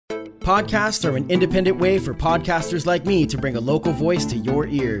Podcasts are an independent way for podcasters like me to bring a local voice to your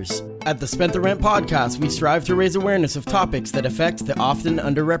ears. At the Spent the Rent podcast, we strive to raise awareness of topics that affect the often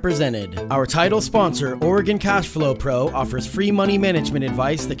underrepresented. Our title sponsor, Oregon Cashflow Pro, offers free money management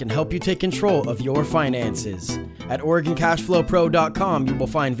advice that can help you take control of your finances. At OregonCashflowPro.com, you will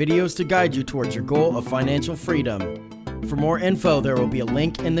find videos to guide you towards your goal of financial freedom. For more info, there will be a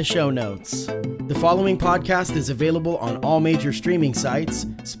link in the show notes. The following podcast is available on all major streaming sites,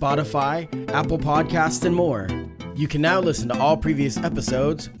 Spotify, Apple Podcasts, and more. You can now listen to all previous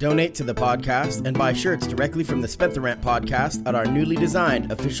episodes, donate to the podcast, and buy shirts directly from the Spent the Rent podcast at our newly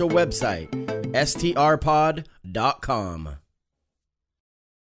designed official website, strpod.com.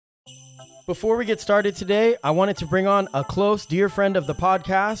 Before we get started today, I wanted to bring on a close, dear friend of the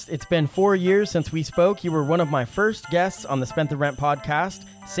podcast. It's been 4 years since we spoke. You were one of my first guests on the Spent the Rent podcast.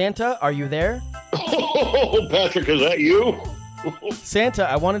 Santa, are you there? Oh, Patrick, is that you? Santa,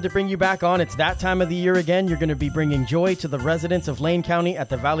 I wanted to bring you back on. It's that time of the year again. You're going to be bringing joy to the residents of Lane County at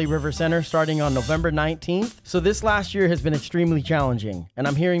the Valley River Center starting on November 19th. So this last year has been extremely challenging, and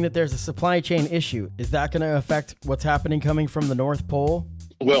I'm hearing that there's a supply chain issue. Is that going to affect what's happening coming from the North Pole?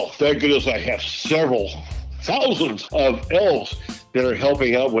 Well, thank goodness I have several thousands of elves that are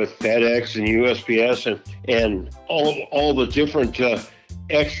helping out with FedEx and USPS and all the different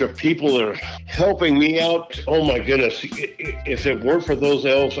extra people that are helping me out. Oh my goodness, if it weren't for those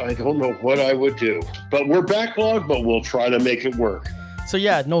elves, I don't know what I would do. But we're backlogged, but we'll try to make it work. So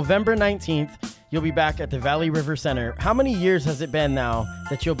yeah, November 19th, you'll be back at the Valley River Center. How many years has it been now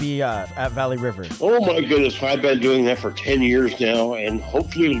that you'll be at Valley River? Oh my goodness, I've been doing that for 10 years now, and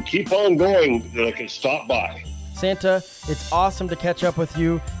hopefully it'll keep on going that I can stop by. Santa, it's awesome to catch up with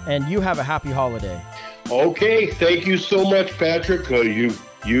you, and you have a happy holiday. Okay, thank you so much, Patrick.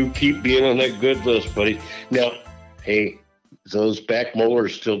 You keep being on that good list, buddy. Now, hey, those back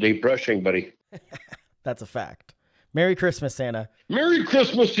molars still need brushing, buddy. That's a fact. Merry Christmas, Santa. Merry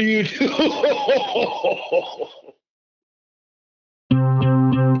Christmas to you, too.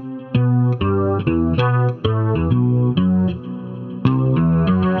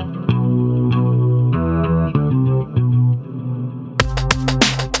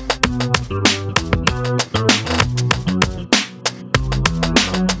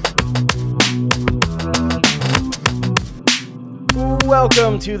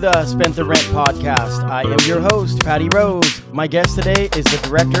 Welcome to the Spent the Rent podcast. I am your host, Patty Rose. My guest today is the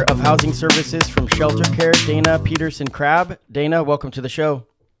Director of Housing Services from Shelter Care, Dana Peterson Crabb. Dana, welcome to the show.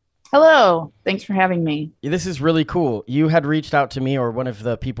 Hello. Thanks for having me. This is really cool. You had reached out to me, or one of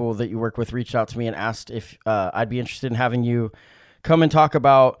the people that you work with reached out to me and asked if I'd be interested in having you come and talk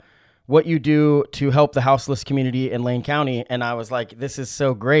about what you do to help the houseless community in Lane County. And I was like, this is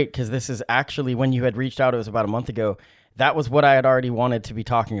so great, because this is actually, when you had reached out, it was about a month ago. That was what I had already wanted to be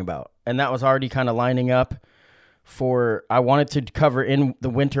talking about. And that was already kind of lining up for, I wanted to cover in the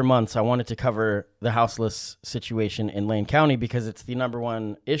winter months, I wanted to cover the houseless situation in Lane County because it's the number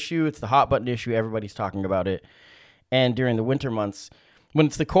one issue. It's the hot button issue. Everybody's talking about it. And during the winter months, when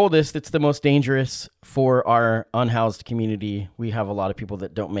it's the coldest, it's the most dangerous for our unhoused community. We have a lot of people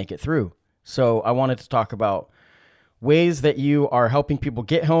that don't make it through. So I wanted to talk about ways that you are helping people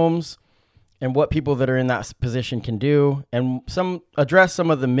get homes, and what people that are in that position can do, and address some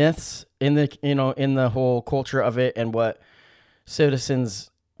of the myths in the whole culture of it, and what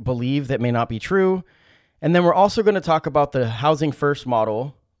citizens believe that may not be true. And then we're also going to talk about the Housing First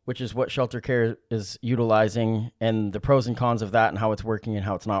model, which is what Shelter Care is utilizing, and the pros and cons of that, and how it's working and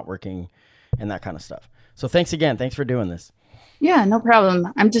how it's not working, and that kind of stuff. So thanks again. Thanks for doing this. Yeah, no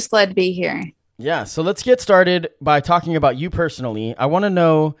problem. I'm just glad to be here. Yeah. So let's get started by talking about you personally. I want to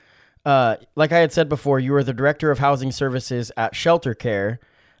know, like I had said before, you were the Director of Housing Services at Shelter Care.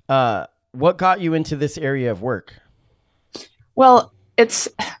 What got you into this area of work? Well, it's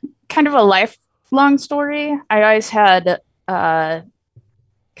kind of a lifelong story. I always had kind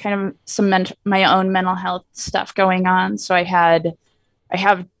of my own mental health stuff going on. So I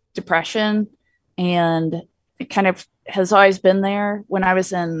have depression, and it kind of has always been there. When I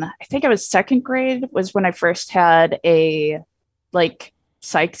was I think I was second grade was when I first had a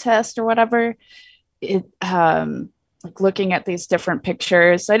psych test or whatever. It looking at these different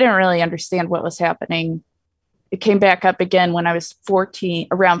pictures, I didn't really understand what was happening. It came back up again when I was 14,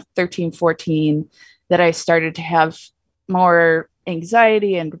 around 13, 14, that I started to have more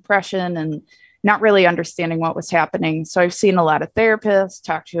anxiety and depression and not really understanding what was happening. So I've seen a lot of therapists,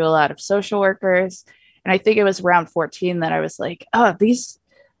 talked to a lot of social workers. And I think it was around 14 that I was like, I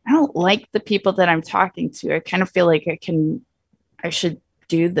don't like the people that I'm talking to. I kind of feel like I should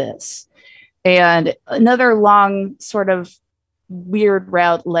do this. And another long sort of weird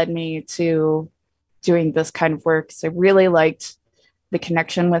route led me to doing this kind of work. So I really liked the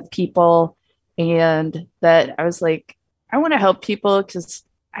connection with people, and that I was like, I want to help people because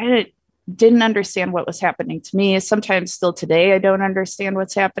didn't understand what was happening to me. Sometimes still today, I don't understand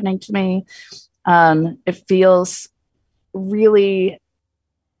what's happening to me. It feels really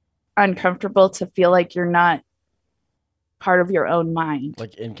uncomfortable to feel like you're not part of your own mind.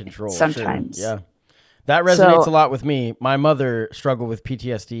 Like in control. Sometimes. Sure. Yeah. That resonates a lot with me. My mother struggled with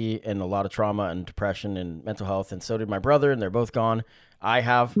PTSD and a lot of trauma and depression and mental health, and so did my brother, and they're both gone. I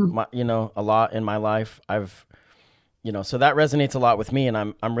have, a lot in my life. So that resonates a lot with me, and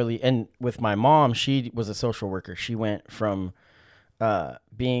I'm really, and with my mom, she was a social worker. She went from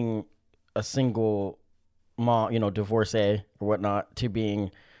being a single mom, divorcee or whatnot, to being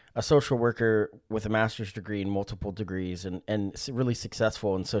a social worker with a master's degree and multiple degrees, and really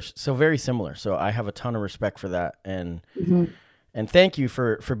successful, and so very similar. So I have a ton of respect for that, and thank you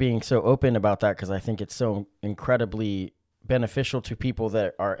for being so open about that, because I think it's so incredibly beneficial to people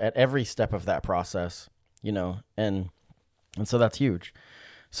that are at every step of that process, and so that's huge.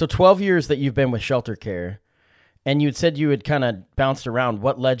 So 12 years that you've been with Shelter Care, and you'd said you had kind of bounced around.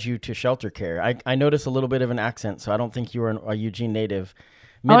 What led you to Shelter Care? I noticed a little bit of an accent, so I don't think you were a Eugene native.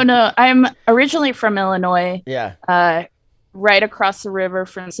 Oh, no. I'm originally from Illinois. Yeah. Right across the river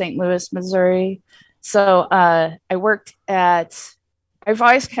from St. Louis, Missouri. So I've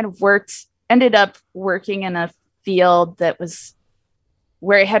always kind of ended up working in a field that was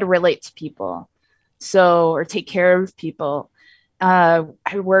where I had to relate to people. Or take care of people. I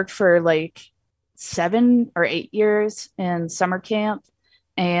worked for like 7 or 8 years in summer camp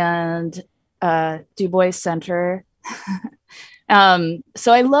and Du Bois Center.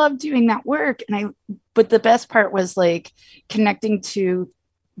 So I loved doing that work, but the best part was like connecting to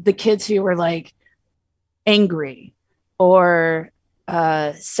the kids who were like angry or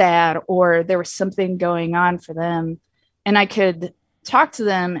sad, or there was something going on for them, and I could talk to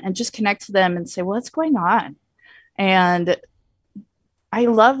them and just connect to them and say, well, what's going on? And I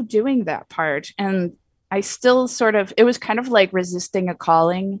love doing that part. And I still it was kind of like resisting a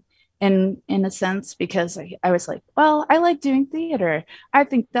calling in a sense, because I was like, well, I like doing theater. I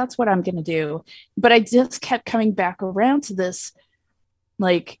think that's what I'm going to do. But I just kept coming back around to this,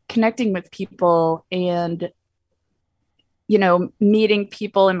 like connecting with people and, meeting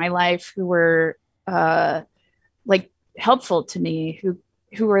people in my life who were like helpful to me,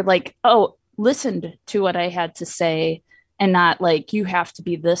 who were like, oh, listened to what I had to say, and not like, you have to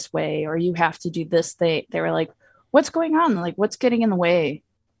be this way or you have to do this thing. They were like, what's going on? Like, what's getting in the way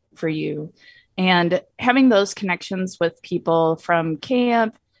for you? And having those connections with people from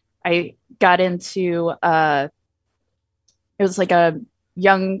camp, I got into it was like a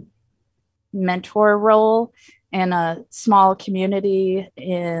young mentor role in a small community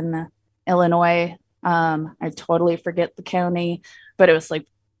in Illinois. I totally forget the county, but it was like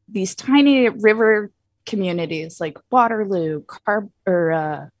these tiny river communities like Waterloo,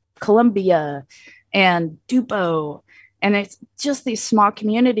 Columbia, and Dupo. And it's just these small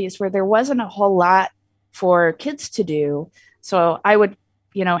communities where there wasn't a whole lot for kids to do. So I would,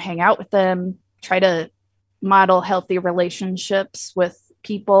 hang out with them, try to model healthy relationships with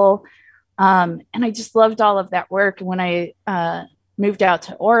people. And I just loved all of that work. And when I moved out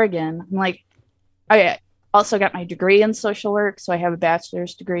to Oregon, I'm like, I also got my degree in social work. So I have a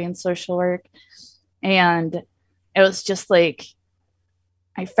bachelor's degree in social work. And it was just like,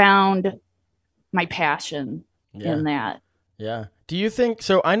 I found my passion in that. Yeah. Do you think,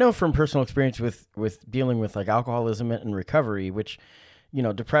 so I know from personal experience with dealing with like alcoholism and recovery, which,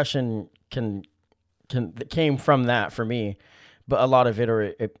 depression came from that for me, but a lot of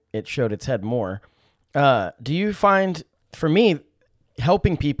it showed its head more. Do you find, for me,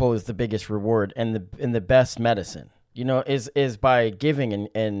 helping people is the biggest reward and the best medicine, is by giving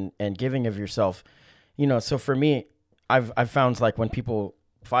and giving of yourself, so for me, I've found like when people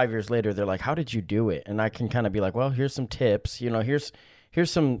 5 years later, they're like, how did you do it? And I can kind of be like, well, here's some tips,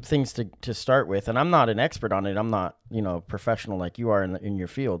 here's some things to start with. And I'm not an expert on it. I'm not, professional like you are in your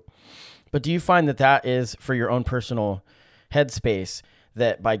field. But do you find that is for your own personal headspace,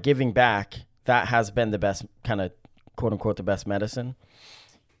 that by giving back, that has been the best kind of quote unquote, the best medicine?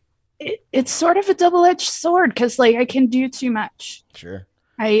 It's sort of a double-edged sword, because like I can do too much. Sure.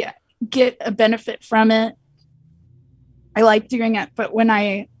 I get a benefit from it. I like doing it, but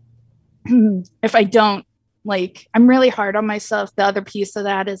if I don't, like, I'm really hard on myself. The other piece of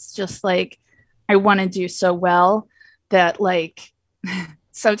that is just like, I want to do so well that like,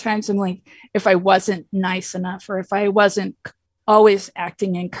 sometimes I'm like, if I wasn't nice enough, or if I wasn't always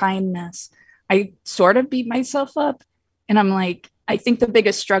acting in kindness, I sort of beat myself up. And I'm like, I think the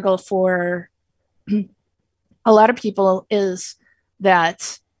biggest struggle for a lot of people is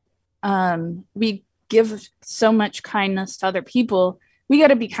that we give so much kindness to other people. We got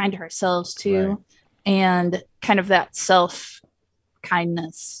to be kind to ourselves too. Right. And kind of that self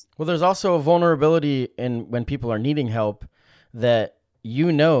kindness. Well, there's also a vulnerability in when people are needing help that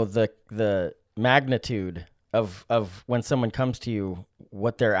the magnitude of when someone comes to you,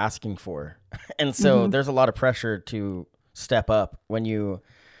 what they're asking for. And so there's a lot of pressure to step up when you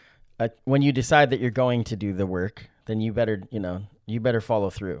decide that you're going to do the work, then you better follow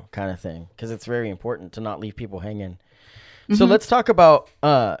through, kind of thing. 'Cause it's very important to not leave people hanging. So let's talk about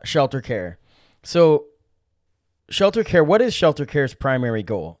shelter care. So shelter care, what is shelter care's primary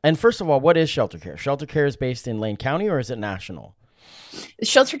goal? And first of all, what is shelter care? Shelter care is based in Lane County, or is it national?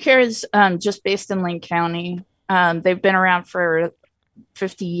 Shelter care is just based in Lane County. They've been around for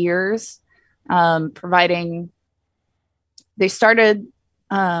 50 years, they started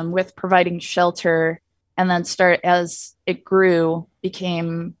with providing shelter, and then as it grew,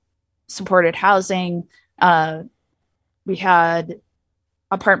 became supported housing. We had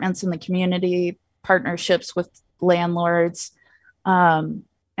apartments in the community, partnerships with landlords, and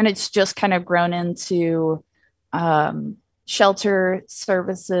it's just kind of grown into shelter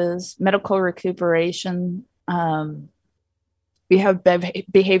services, medical recuperation. We have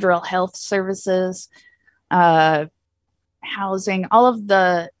behavioral health services, housing,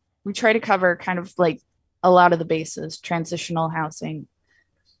 we try to cover kind of like a lot of the bases, transitional housing.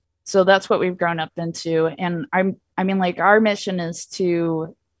 So that's what we've grown up into. And I mean, like, our mission is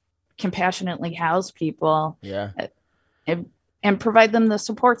to compassionately house people, and provide them the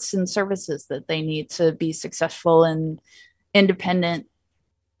supports and services that they need to be successful and independent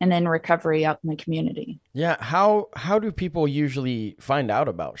and in recovery out in the community. Yeah. How do people usually find out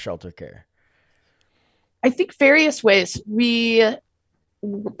about shelter care? I think various ways. We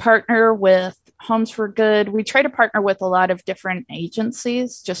partner with Homes for Good. We try to partner with a lot of different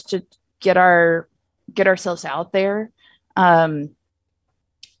agencies just to get ourselves out there.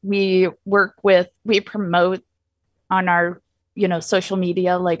 We promote on our, social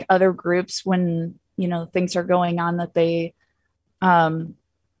media, like other groups when, things are going on that they are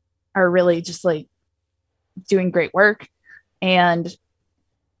really just like doing great work. And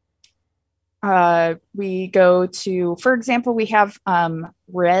we go to, for example, we have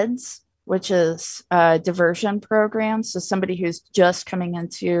REDS, which is a diversion program. So somebody who's just coming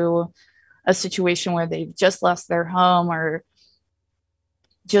into a situation where they've just lost their home or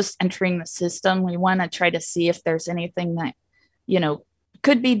just entering the system, we want to try to see if there's anything that,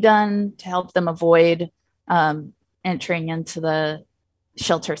 could be done to help them avoid entering into the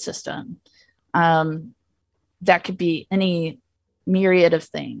shelter system. That could be any myriad of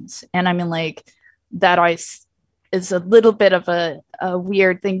things. And I mean, like, that is a little bit of a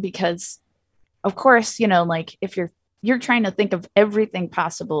weird thing because, of course, like, if you're trying to think of everything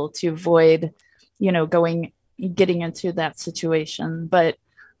possible to avoid, getting into that situation. But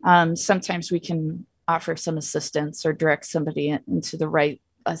sometimes we can offer some assistance or direct somebody into the right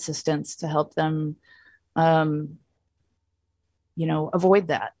assistance to help them, avoid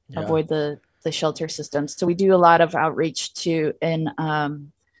that, avoid the shelter system. So we do a lot of outreach in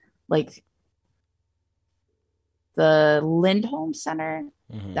like the Lindholm Center.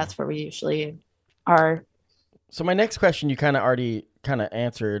 That's where we usually are. So my next question, you already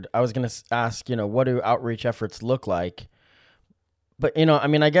answered. I was going to ask, what do outreach efforts look like? But,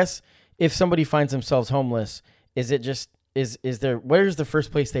 I guess if somebody finds themselves homeless, where's the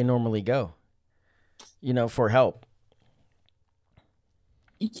first place they normally go, for help?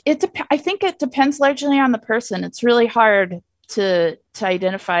 I think it depends largely on the person. It's really hard to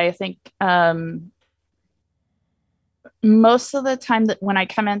identify. I think most of the time that when I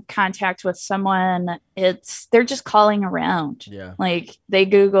come in contact with someone, they're just calling around. Yeah. Like, they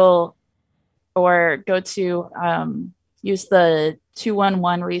Google or go to use the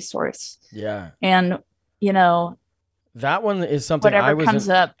 211 resource. Yeah. And that one is something comes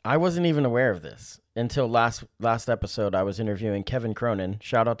up. I wasn't even aware of this until last episode. I was interviewing Kevin Cronin.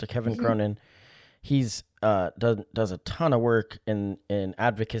 Shout out to Kevin Cronin. He's does a ton of work in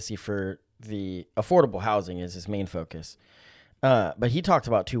advocacy for the affordable housing is his main focus. But he talked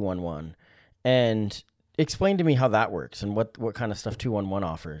about 211 and explained to me how that works and what kind of stuff 211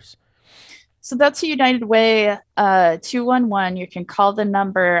 offers. So that's a United Way 211. You can call the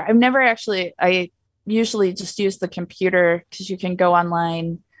number. I usually just use the computer because you can go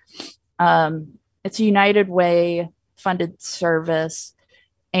online. It's a United Way funded service,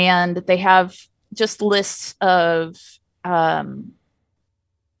 and they have just lists of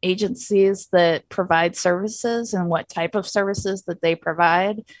agencies that provide services and what type of services that they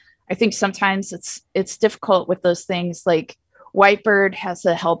provide. I think sometimes it's difficult with those things. Like Whitebird has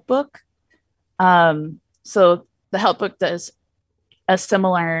a help book. So the help book serves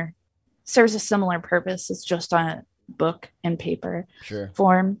a similar purpose. It's just on a book and paper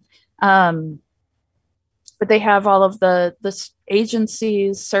form. But they have all of the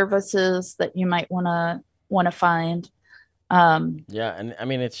agencies, services that you might want to find. Yeah, and I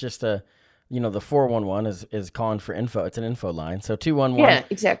mean it's just the 411 is calling for info. It's an info line. So 211. Yeah,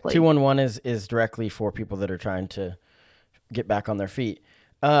 exactly. 211 is directly for people that are trying to get back on their feet.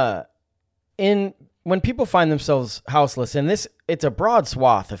 When people find themselves houseless, and it's a broad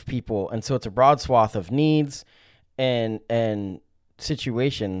swath of people, and so it's a broad swath of needs and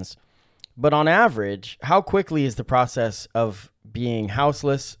situations. But on average, how quickly is the process of being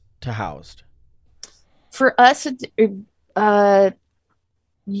houseless to housed? For us,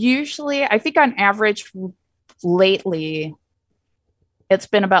 usually, I think on average, lately, it's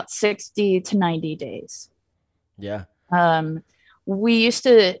been about 60 to 90 days. Yeah. We used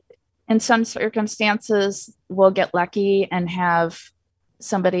to, in some circumstances, we'll get lucky and have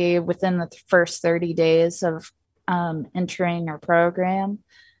somebody within the first 30 days of entering our program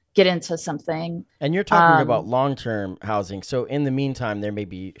get into something. And you're talking about long-term housing. So in the meantime, there may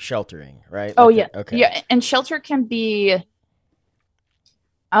be sheltering, right? Okay. Yeah. And shelter can be,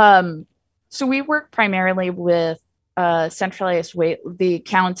 so we work primarily with centralized the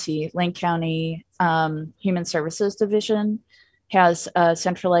county, Lane County Human Services Division has a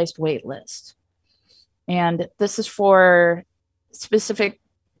centralized wait list. And this is for specific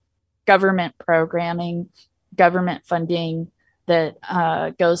government programming, government funding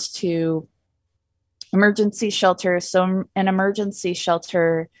that goes to emergency shelters. So an emergency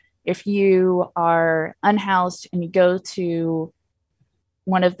shelter, if you are unhoused and you go to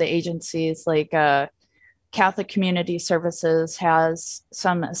one of the agencies like Catholic Community Services has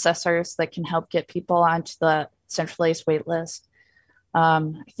some assessors that can help get people onto the centralized wait list.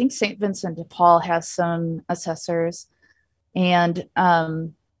 I think St. Vincent de Paul has some assessors. And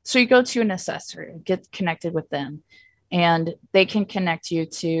so you go to an assessor, get connected with them, and they can connect you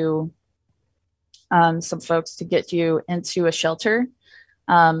to some folks to get you into a shelter.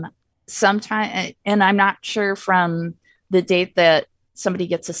 Sometime, and I'm not sure from the date that somebody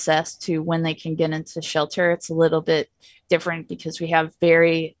gets assessed to when they can get into shelter, it's a little bit different because we have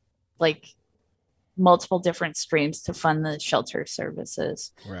multiple different streams to fund the shelter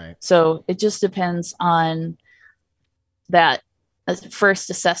services. Right. So it just depends on that first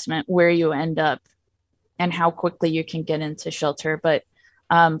assessment, where you end up and how quickly you can get into shelter. But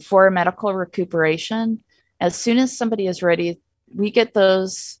for medical recuperation, as soon as somebody is ready, we get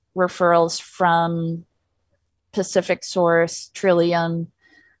those referrals from Pacific Source, Trillium,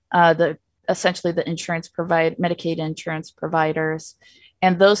 essentially the Medicaid insurance providers,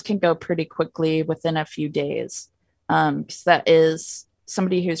 and those can go pretty quickly within a few days. Because that is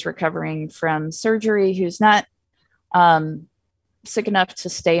somebody who's recovering from surgery, who's not sick enough to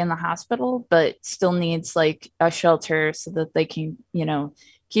stay in the hospital, but still needs like a shelter so that they can,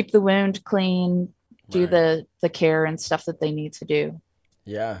 keep the wound clean, do the care and stuff that they need to do.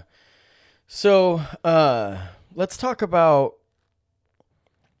 Yeah. So let's talk about,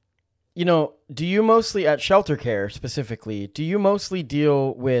 do you mostly at Shelter Care specifically, do you mostly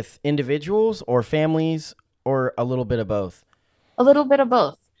deal with individuals or families or a little bit of both? A little bit of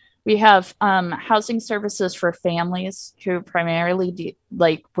both. We have housing services for families who primarily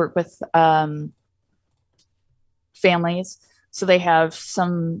work with families. So they have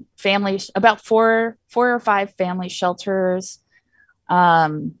some families, about four or five family shelters. They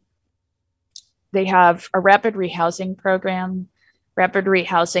have a rapid rehousing program. Rapid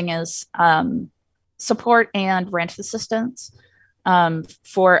rehousing is support and rent assistance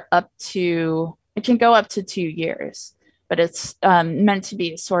for it can go up to 2 years, but it's meant to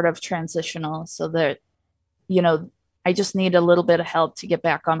be sort of transitional so that, I just need a little bit of help to get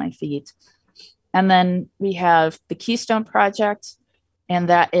back on my feet. And then we have the Keystone Project, and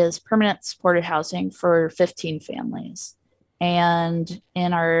that is permanent supported housing for 15 families. And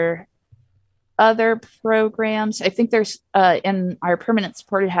in our other programs, I think there's in our permanent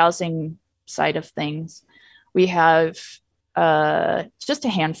supported housing side of things, we have just a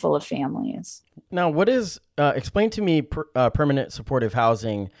handful of families. Now, what is explain to me permanent supportive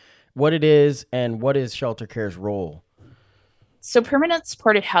housing, what it is, and what is Shelter Care's role? So permanent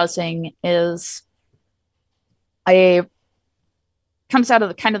supported housing comes out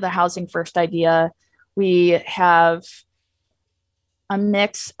of the housing first idea. We have a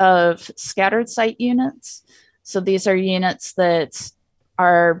mix of scattered site units. So these are units that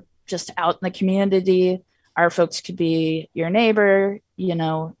are just out in the community. Our folks could be your neighbor,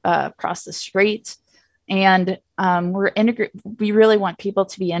 across the street. And we really want people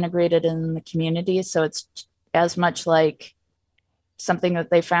to be integrated in the community. So it's as much like something that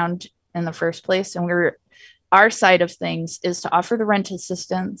they found in the first place. And our side of things is to offer the rent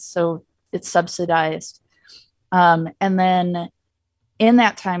assistance. So it's subsidized. And then in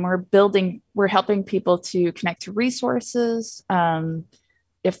that time, we're helping people to connect to resources.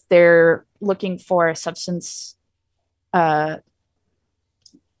 If they're looking for a substance use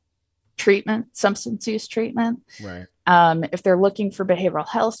treatment. Right. If they're looking for behavioral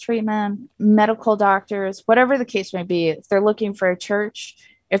health treatment, medical doctors, whatever the case may be, if they're looking for a church,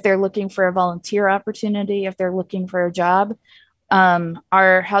 if they're looking for a volunteer opportunity, if they're looking for a job,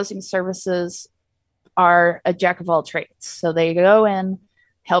 our housing services are a jack of all trades. So they go in,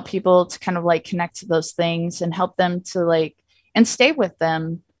 help people to kind of like connect to those things and help them to and stay with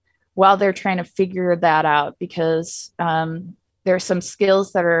them while they're trying to figure that out, because there are some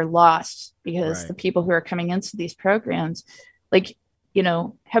skills that are lost because Right. the people who are coming into these programs,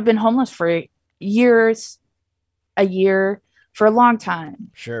 have been homeless for years, a year, for a long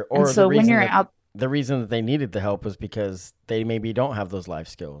time. Sure. And so when you're out, the reason that they needed the help was because they maybe don't have those life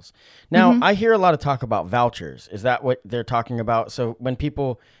skills. Now, I hear a lot of talk about vouchers. Is that what they're talking about? So when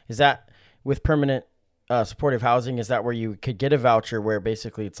is that with permanent supportive housing, is that where you could get a voucher where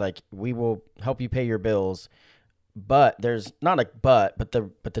basically it's like, we will help you pay your bills, but there's not a but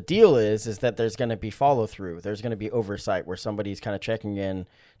the deal is that there's going to be follow through. There's going to be oversight where somebody's kind of checking in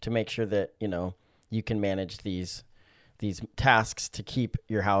to make sure that, you can manage these tasks to keep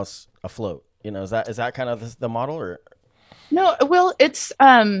your house afloat. Is that kind of the model? Or no, well, it's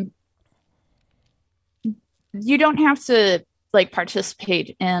you don't have to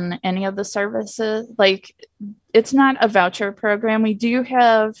participate in any of the services. It's not a voucher program. We do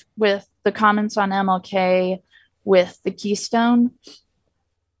have, with the Commons on MLK, with the Keystone,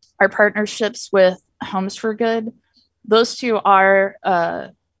 our partnerships with Homes for Good. Those two are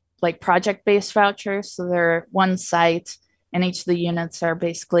project-based vouchers. So they're one site, and each of the units are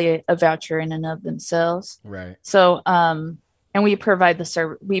basically a voucher in and of themselves. Right. So, and we provide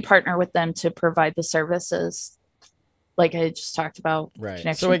we partner with them to provide the services, like I just talked about.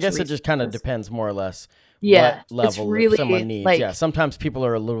 Right. So I guess it just kind of depends more or less. Yeah. What level really someone needs. Sometimes people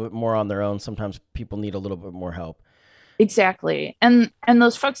are a little bit more on their own. Sometimes people need a little bit more help. Exactly. And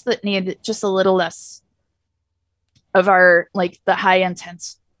those folks that need just a little less of our, the high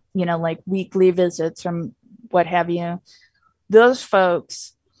intense, weekly visits from what have you, those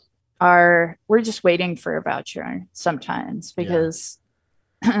folks we're just waiting for a voucher sometimes because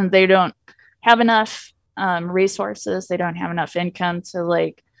they don't have enough resources. They don't have enough income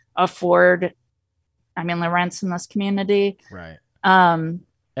to afford, the rents in this community. Right.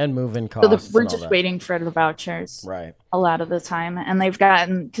 And moving costs. So we're just waiting for the vouchers. Right. A lot of the time. And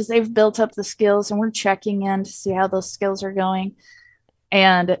because they've built up the skills, and we're checking in to see how those skills are going.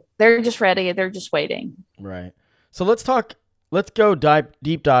 And they're just ready. They're just waiting. Right. So let's go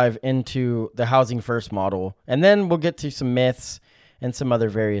deep dive into the Housing First model, and then we'll get to some myths and some other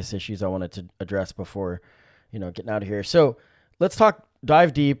various issues I wanted to address before, getting out of here. So let's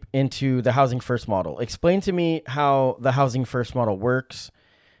dive deep into the Housing First model. Explain to me how the Housing First model works.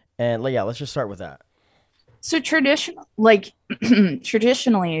 And let's just start with that. So traditionally,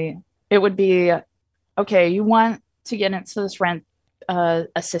 it would be, okay, you want to get into this rent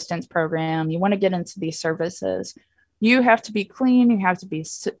assistance program. You want to get into these services. You have to be clean. You have to be,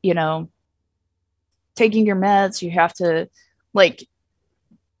 taking your meds. You have to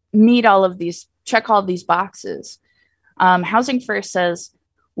meet all of these, check all these boxes. Housing First says,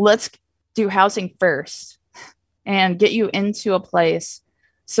 let's do housing first and get you into a place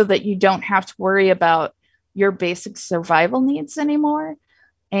so that you don't have to worry about your basic survival needs anymore.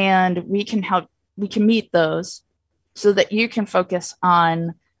 And we can meet those so that you can focus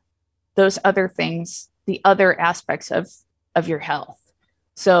on those other things, the other aspects of your health.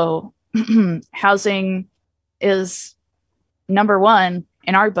 So housing is number one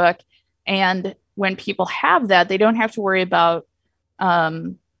in our book. And when people have that, they don't have to worry about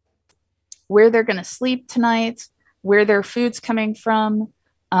where they're going to sleep tonight, where their food's coming from,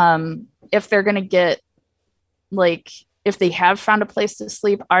 if they're going to get, if they have found a place to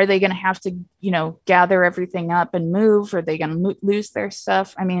sleep, are they going to have to, gather everything up and move? Are they going to lose their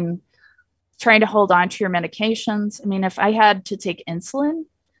stuff? Trying to hold on to your medications. If I had to take insulin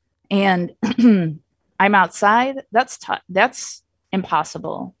and I'm outside, that's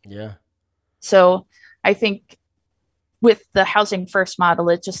impossible. Yeah. So I think with the Housing First model,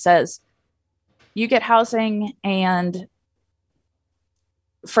 it just says you get housing and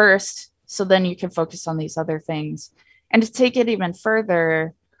first, so then you can focus on these other things. And to take it even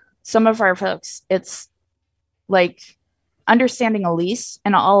further, some of our folks, it's like understanding a lease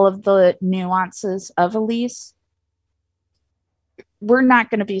and all of the nuances of a lease. We're not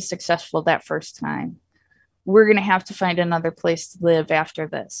going to be successful that first time. We're going to have to find another place to live after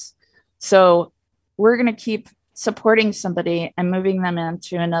this. So we're going to keep supporting somebody and moving them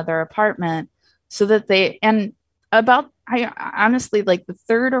into another apartment so that I honestly, like the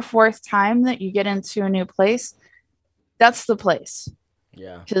third or fourth time that you get into a new place, that's the place.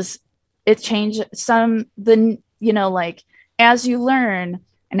 Yeah. Because it changed like as you learn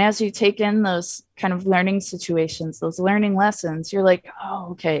and as you take in those kind of learning situations, those learning lessons, you're like, oh,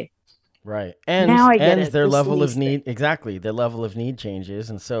 okay. Right. And now I get and it. their This level of lease need, thing. exactly. Their level of need changes.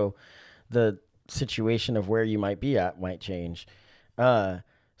 And so the situation of where you might be at might change.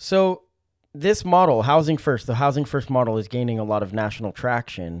 So this model, Housing First, the Housing First model is gaining a lot of national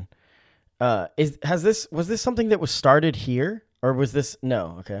traction. Was this something that was started here, or was this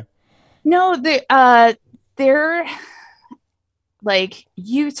no? Okay. No, they're like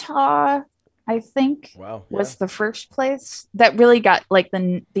Utah, I think, Wow. Yeah. was the first place that really got like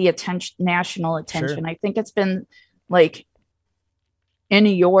the attention, national attention. Sure. I think it's been like in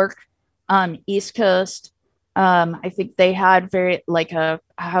New York, East Coast. I think they had very like a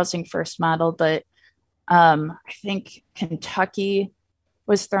housing first model, but I think Kentucky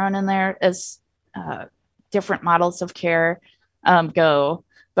was thrown in there as different models of care go.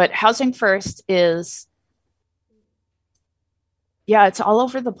 But housing first is, yeah, it's all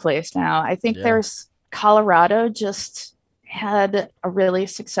over the place now. I think Yeah. there's Colorado just had a really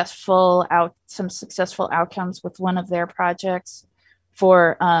some successful outcomes with one of their projects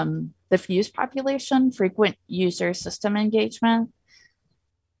for the FUSE population, frequent user system engagement.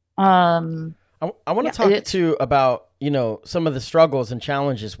 I want to talk It's too about, some of the struggles and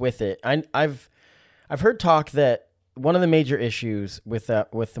challenges with it. I've heard talk that one of the major issues with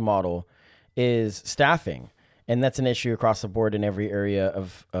the model is staffing, and that's an issue across the board in every area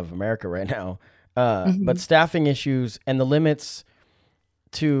of America right now. But staffing issues and the limits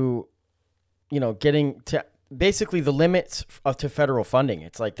to, getting to basically the limits to federal funding.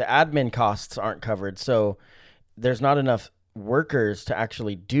 It's like the admin costs aren't covered, so there's not enough workers to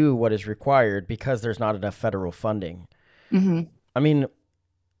actually do what is required because there's not enough federal funding. I mean,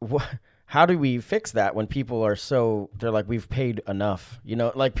 how do we fix that when people are they're like, we've paid enough,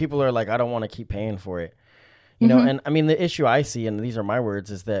 like people are like, I don't want to keep paying for it, and I mean, the issue I see, and these are my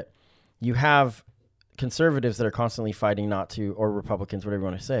words, is that you have conservatives that are constantly fighting not to, or Republicans, whatever you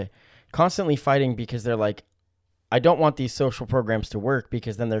want to say, constantly fighting because they're like, I don't want these social programs to work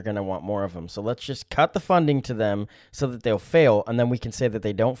because then they're going to want more of them. So let's just cut the funding to them so that they'll fail. And then we can say that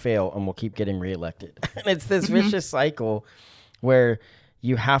they don't fail and we'll keep getting reelected. And it's this vicious cycle where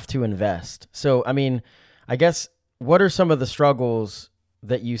you have to invest. So, I mean, I guess, what are some of the struggles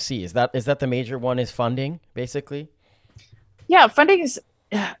that you see? Is that the major one, is funding, basically? Yeah, funding is,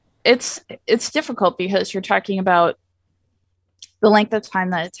 it's difficult because you're talking about the length of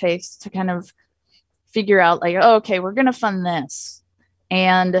time that it takes to kind of figure out like, oh, okay, we're going to fund this.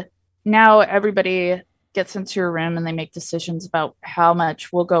 And now everybody gets into a room and they make decisions about how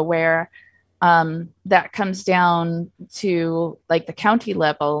much will go where. That comes down to like the county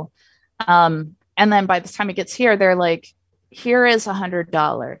level. And then by the time it gets here, they're like, here is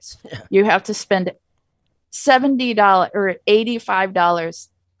 $100. Yeah. You have to spend $70 or $85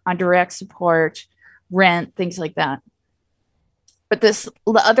 on direct support, rent, things like that. But the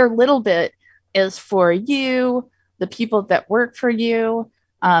other little bit is for you, the people that work for you,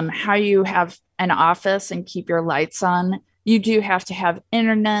 how you have an office and keep your lights on. You do have to have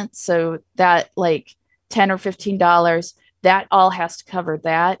internet, so that like $10 or $15, that all has to cover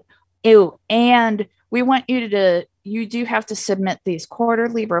that. Ew, and we want you do have to submit these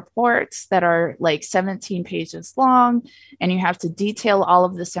quarterly reports that are like 17 pages long, and you have to detail all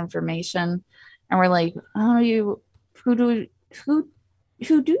of this information. And we're like, oh, who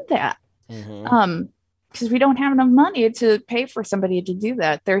do that? Because we don't have enough money to pay for somebody to do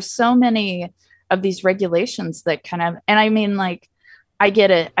that. There's so many of these regulations that kind of, and I mean, like, I get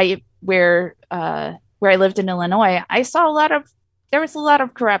it. Where I lived in Illinois, I saw there was a lot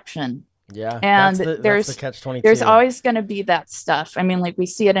of corruption. Yeah. And that's the catch-22. There's always going to be that stuff. I mean, like, we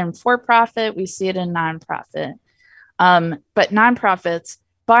see it in for-profit, we see it in nonprofit. But nonprofits,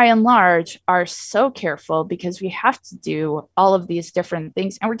 by and large, are so careful because we have to do all of these different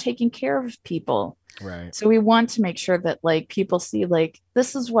things and we're taking care of people. Right. So we want to make sure that like people see like,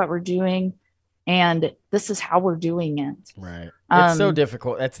 this is what we're doing and this is how we're doing it. Right. It's so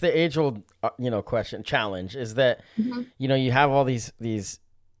difficult. That's the age old, challenge is that, you have all these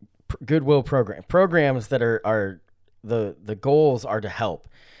goodwill programs that are the goals are to help,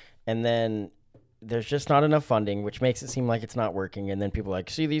 and then there's just not enough funding, which makes it seem like it's not working. And then people are like,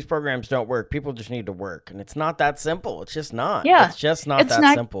 see, these programs don't work. People just need to work. And it's not that simple. It's just not. Yeah. It's just not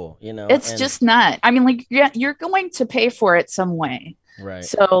that simple, you know? It's just not. I mean, like, yeah, you're going to pay for it some way. Right.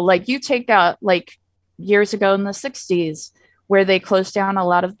 So like you take out like years ago in the 60s where they closed down a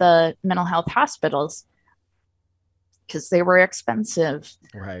lot of the mental health hospitals because they were expensive.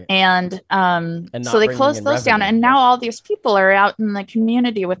 Right. And so they closed those down. And now all these people are out in the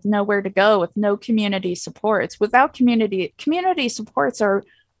community with nowhere to go, with no community supports. Without community supports are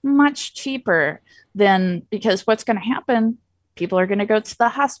much cheaper than, because what's going to happen, people are going to go to the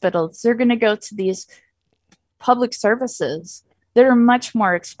hospitals. They're going to go to these public services that are much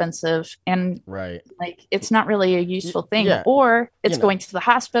more expensive, and right, like it's not really a useful thing. Yeah. Or it's going to the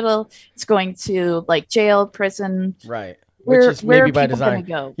hospital, it's going to like jail, prison, right, which is maybe by design.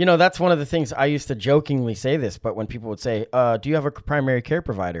 Go? You know, that's one of the things I used to jokingly say this, but when people would say, do you have a primary care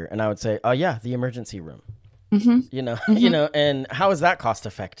provider? And I would say, yeah, the emergency room. Mm-hmm. You know, Mm-hmm. you know, and how is that cost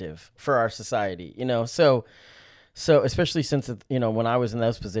effective for our society? You know, so especially since, you know, when I was in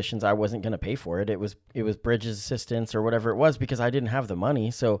those positions, I wasn't going to pay for it. It was Bridges assistance or whatever it was, because I didn't have the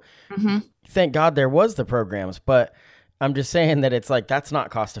money. So Mm-hmm. thank God there was the programs, but I'm just saying that it's like, that's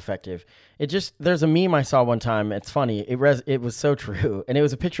not cost effective. There's a meme I saw one time. It's funny. It was so true. And it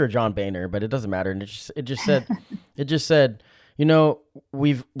was a picture of John Boehner, but it doesn't matter. And it just said, you know,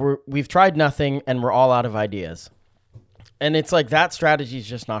 we've tried nothing and we're all out of ideas. And it's like, that strategy is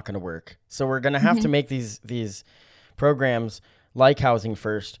just not going to work. So we're going to have to make these programs like Housing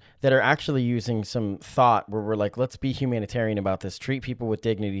First that are actually using some thought, where we're like, let's be humanitarian about this, treat people with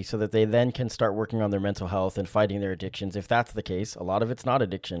dignity so that they then can start working on their mental health and fighting their addictions. If that's the case, a lot of it's not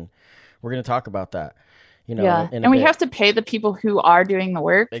addiction. We're going to talk about that, you know. Yeah. And we have to pay the people who are doing the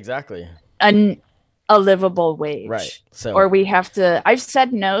work exactly a livable wage. Right. So, or we have to, I've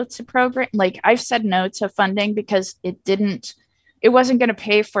said no to funding because it wasn't going to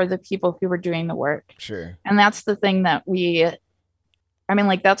pay for the people who were doing the work. Sure. And that's the thing that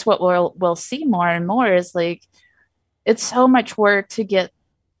that's what we'll see more and more, is like, it's so much work to get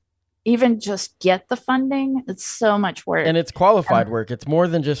the funding. It's so much work. And it's qualified work. It's more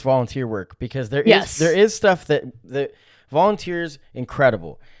than just volunteer work, because there is stuff that volunteers,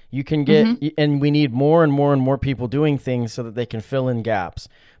 incredible. You can get, and we need more and more and more people doing things so that they can fill in gaps.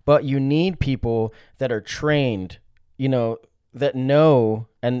 But you need people that are trained, you know, that know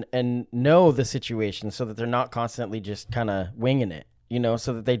and know the situation, so that they're not constantly just kind of winging it, you know,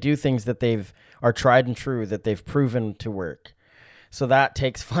 so that they do things that are tried and true, that they've proven to work. So that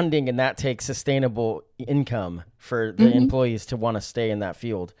takes funding, and that takes sustainable income for the employees to want to stay in that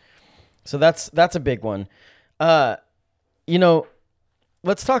field. So that's a big one. You know,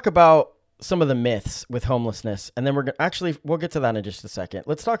 let's talk about some of the myths with homelessness, and then we'll get to that in just a second.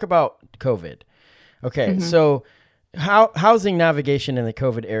 Let's talk about COVID. Okay. So housing navigation in the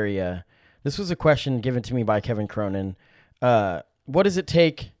COVID area. This was a question given to me by Kevin Cronin. What does it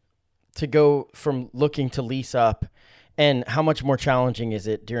take to go from looking to lease up, and how much more challenging is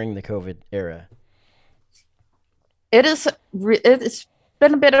it during the COVID era? It's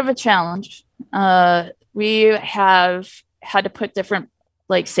been a bit of a challenge. We have had to put different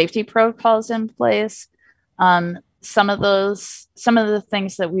like safety protocols in place. Some of the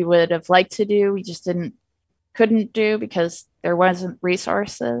things that we would have liked to do, we just couldn't do because there wasn't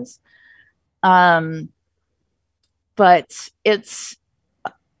resources. But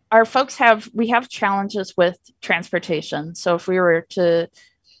we have challenges with transportation. So if we were to,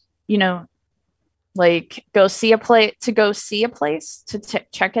 you know, like go see a place, to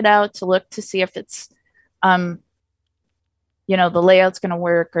check it out, to look to see if it's, you know, the layout's going to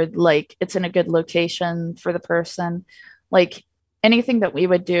work, or like it's in a good location for the person, like anything that we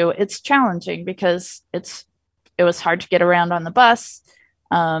would do, it's challenging because it was hard to get around on the bus.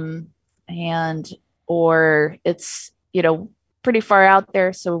 Or it's, you know, pretty far out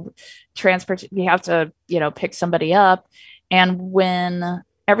there. So we have to, you know, pick somebody up. And when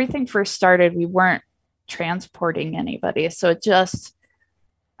everything first started, we weren't transporting anybody. So it just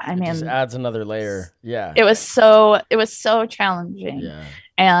adds another layer. Yeah. It was so challenging. Yeah.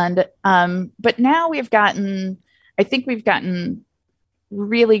 And, but now I think we've gotten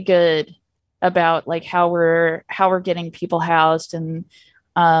really good about like how we're getting people housed, and,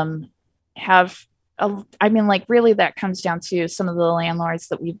 really that comes down to some of the landlords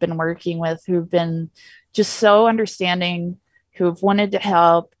that we've been working with, who've been just so understanding, who've wanted to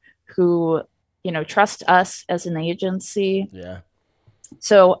help, who, you know, trust us as an agency. Yeah.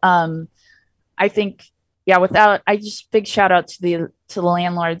 So I think yeah, without, I just big shout out to the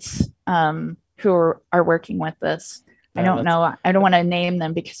landlords who are working with this. I Yeah, don't that's know. I don't want to name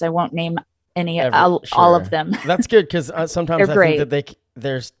them because I won't name any every all of sure. them. That's good because They're sometimes I think that great. they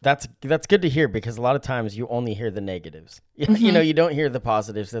there's that's good to hear because a lot of times you only hear the negatives. You know, Hmm. you don't hear the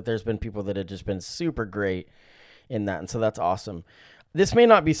positives. That there's been people that have just been super great in that, and so that's awesome. This may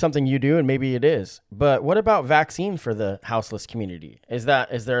not be something you do, and maybe it is. But what about vaccine for the houseless community? Is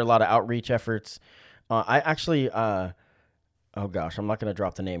there a lot of outreach efforts? I actually oh gosh, I'm not going to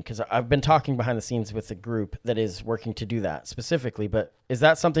drop the name because I've been talking behind the scenes with a group that is working to do that specifically. But is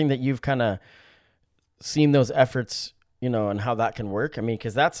that something that you've kind of seen those efforts, and how that can work? I mean,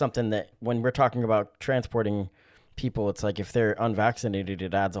 because that's something that when we're talking about transporting people, it's like if they're unvaccinated,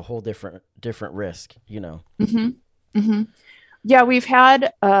 it adds a whole different risk. Hmm. Hmm. Yeah, we've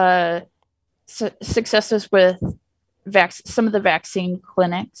had successes with some of the vaccine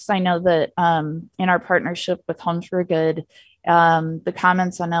clinics. I know that in our partnership with Homes for Good, the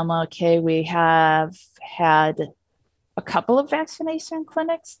Commons on MLK, we have had a couple of vaccination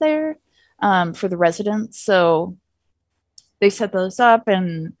clinics there for the residents. So they set those up,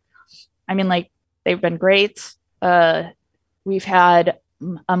 and I mean, like, they've been great. We've had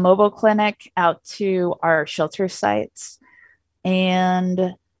a mobile clinic out to our shelter sites,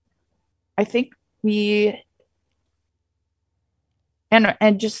 and I think we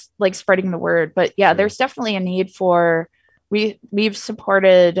and just like spreading the word. But yeah, Sure. there's definitely a need for, we've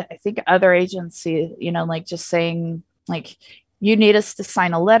supported, I think, other agencies, like just saying, like, you need us to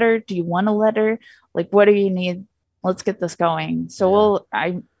sign a letter. Do you want a letter? Like, what do you need? Let's get this going. So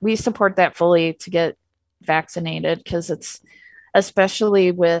Yeah. we support that fully to get vaccinated, because it's,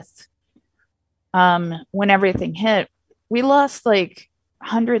 especially with when everything hit, we lost like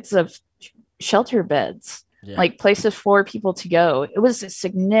hundreds of shelter beds, Yeah. like places for people to go. It was a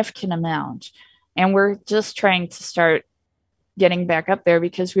significant amount. And we're just trying to start getting back up there,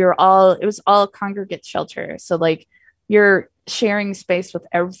 because it was all congregate shelter. So, like, you're sharing space with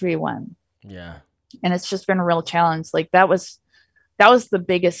everyone. Yeah. And it's just been a real challenge. Like, that was the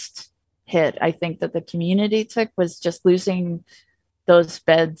biggest hit, I think, that the community took, was just losing those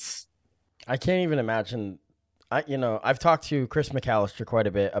beds. I can't even imagine. I've talked to Chris McAllister quite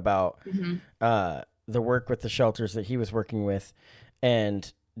a bit about Mm-hmm. the work with the shelters that he was working with,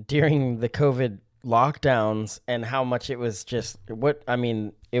 and during the COVID lockdowns, and how much it was just what I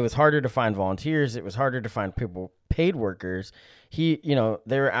mean. It was harder to find volunteers. It was harder to find people, paid workers. They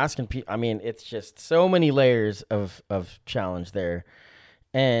were asking people. I mean, it's just so many layers of challenge there,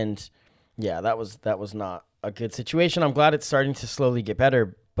 and yeah, that was not a good situation. I'm glad it's starting to slowly get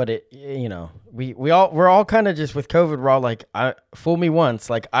better, but we're all kind of just with COVID. We're all like, fool me once.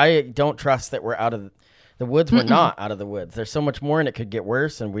 Like, I don't trust that we're out of the woods. We're Mm-mm. not out of the woods. There's so much more, and it could get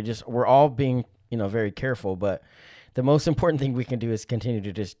worse. And we're all being very careful. But the most important thing we can do is continue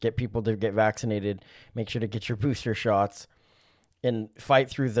to just get people to get vaccinated. Make sure to get your booster shots, and fight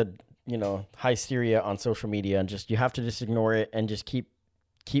through the hysteria on social media. And just you have to just ignore it and just keep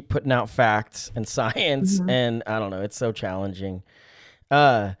putting out facts and science. Mm-hmm. And I don't know, it's so challenging.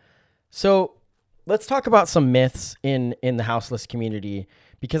 uh so let's talk about some myths in the houseless community,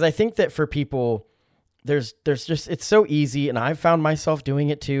 because I think that for people, there's just, it's so easy, and I've found myself doing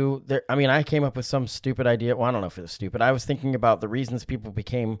it too. I mean, I came up with some stupid idea. Well, I don't know if it was stupid. I was thinking about the reasons people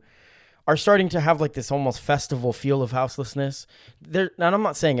are starting to have like this almost festival feel of houselessness. And I'm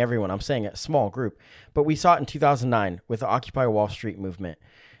not saying everyone, I'm saying a small group, but we saw it in 2009 with the Occupy Wall Street movement.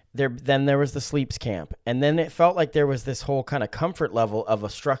 Then there was the Sleeps Camp, and then it felt like there was this whole kind of comfort level of a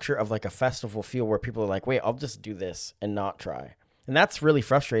structure of like a festival feel, where people are like, wait, I'll just do this and not try. And that's really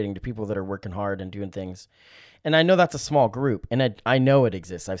frustrating to people that are working hard and doing things. And I know that's a small group, and I know it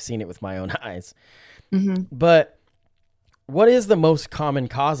exists. I've seen it with my own eyes. Mm-hmm. But what is the most common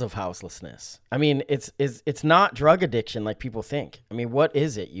cause of houselessness? I mean, it's not drug addiction like people think. I mean, what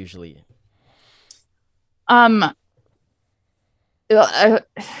is it usually? Um, uh,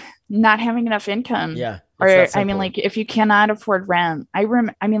 Not having enough income, Yeah, it's or that I mean, simple. like, if you cannot afford rent. I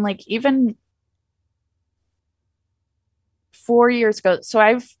mean, like, even 4 years ago. So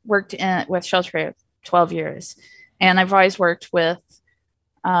I've worked in with shelter 12 years, and I've always worked with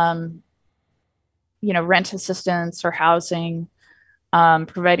um, rent assistance or housing,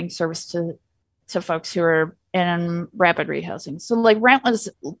 providing service to folks who are in rapid rehousing. So, like, rent was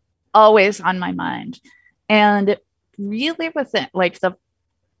always on my mind. And really, within like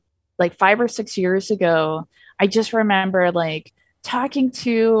 5 or 6 years ago, I just remember, like, talking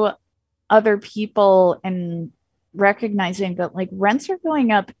to other people and recognizing that, like, rents are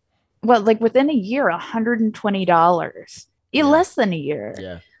going up, well, like, within a year, $120, Yeah, less than a year.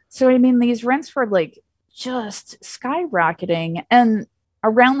 yeah, So, I mean, these rents were like just skyrocketing. And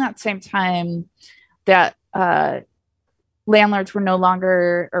around that same time that landlords were no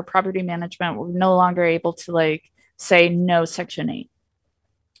longer, or property management were no longer able to like say no Section 8.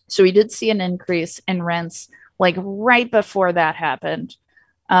 So we did see an increase in rents like right before that happened,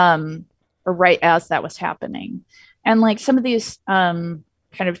 or right as that was happening. And like some of these kind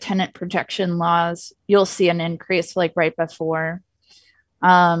of tenant protection laws, you'll see an increase like right before.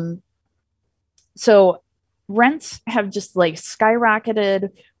 So rents have just like skyrocketed.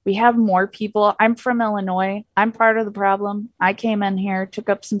 We have more people. I'm from Illinois. I'm part of the problem. I came in here, took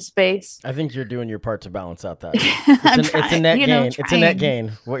up some space. I think you're doing your part to balance out that. It's a net gain. It's a net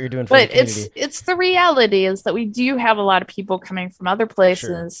gain what you're doing for the community. But it's the reality is that we do have a lot of people coming from other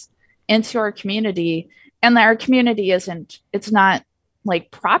places into our community, and that our community it's not like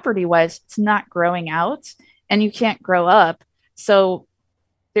property wise, it's not growing out, and you can't grow up. So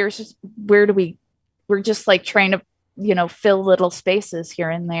there's just, we're just like trying to, fill little spaces here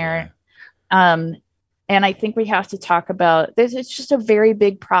and there. And I think we have to talk about this. It's just a very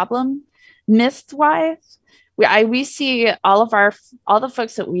big problem. Myth wise, we see all the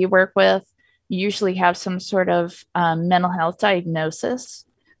folks that we work with usually have some sort of mental health diagnosis.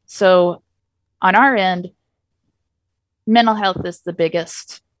 So on our end, mental health is the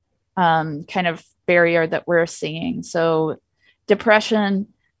biggest kind of barrier that we're seeing. So depression.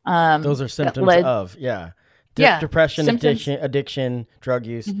 Those are symptoms of, depression, addiction, drug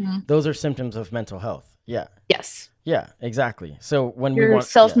use. Mm-hmm. Those are symptoms of mental health. Yeah. Yes. Yeah, exactly. So when you're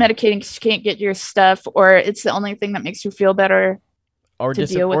self-medicating because you can't get your stuff, or it's the only thing that makes you feel better, or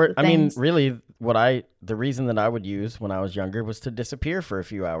deal with the things. Really, the reason that I would use when I was younger was to disappear for a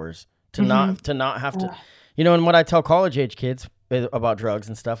few hours, to not have to, and what I tell college age kids about drugs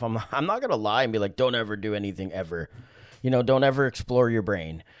and stuff, I'm not gonna lie and be like, don't ever do anything ever, don't ever explore your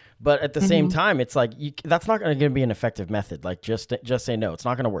brain. But at the same time, it's like that's not going to be an effective method. Like just say no. It's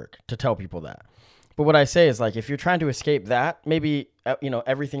not going to work to tell people that. But what I say is like if you're trying to escape that, maybe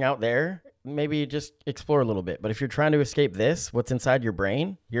everything out there, maybe just explore a little bit. But if you're trying to escape this, what's inside your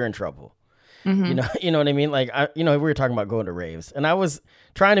brain, you're in trouble. Mm-hmm. You know what I mean? Like we were talking about going to raves, and I was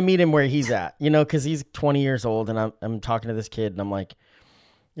trying to meet him where he's at. Because he's 20 years old, and I'm talking to this kid, and I'm like,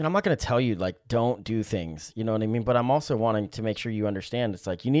 I'm not going to tell you, like, don't do things, you know what I mean? But I'm also wanting to make sure you understand it's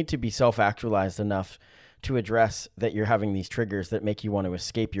like you need to be self-actualized enough to address that you're having these triggers that make you want to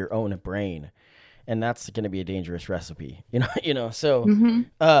escape your own brain. And that's going to be a dangerous recipe, So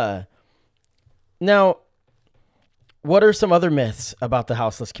now, what are some other myths about the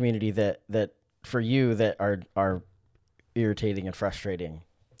houseless community that for you that are irritating and frustrating?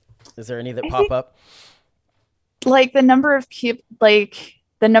 Is there any that pop up? Like the number of people,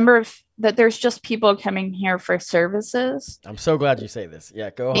 that there's just people coming here for services. I'm so glad you say this. Yeah,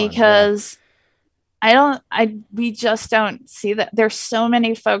 go on. Because we just don't see that. There's so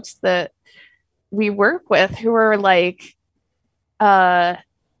many folks that we work with who are like,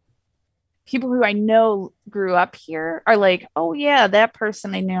 people who I know grew up here are like, oh yeah, that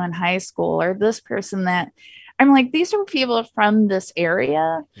person I knew in high school, or this person that I'm like, these are people from this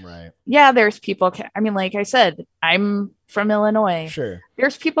area. Right. Yeah, there's people. Like I said, I'm from Illinois. Sure.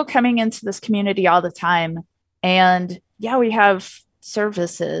 There's people coming into this community all the time. And yeah, we have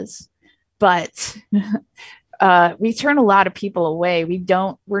services, but we turn a lot of people away.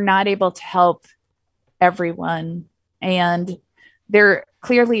 We're not able to help everyone. And there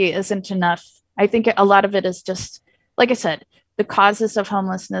clearly isn't enough. I think a lot of it is just, like I said, the causes of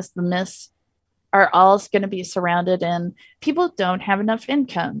homelessness, the myths, are all going to be surrounded in people don't have enough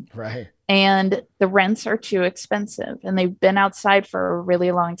income. Right. And the rents are too expensive, and they've been outside for a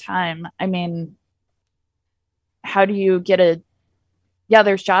really long time. I mean, how do you get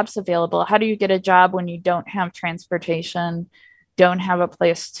there's jobs available. How do you get a job when you don't have transportation, don't have a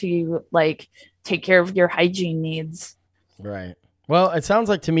place to like take care of your hygiene needs? Right. Well, it sounds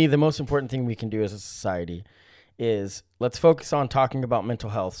like to me, the most important thing we can do as a society is let's focus on talking about mental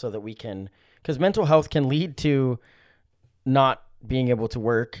health so that we can, because mental health can lead to not being able to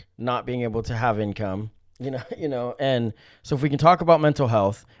work, not being able to have income, and so if we can talk about mental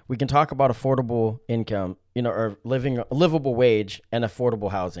health, we can talk about affordable income, or living a livable wage and affordable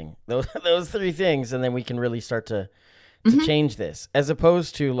housing, those three things. And then we can really start to change this, as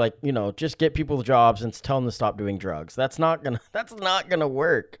opposed to like, just get people jobs and tell them to stop doing drugs. That's not gonna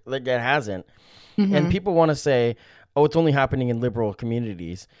work. Like it hasn't. And people want to say, oh, it's only happening in liberal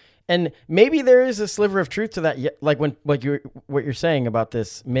communities. And maybe there is a sliver of truth to that. Like what you're saying about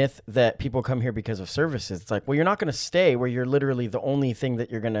this myth that people come here because of services. It's like, well, you're not going to stay where you're literally the only thing that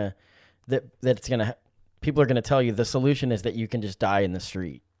you're going to, people are going to tell you the solution is that you can just die in the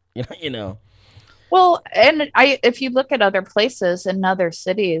street, Well, and if you look at other places in other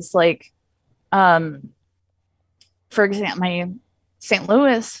cities, like, um, for example, my St.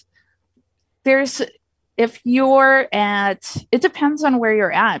 Louis, there's, if you're at, it depends on where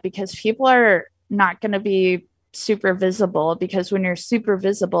you're at because people are not going to be super visible because when you're super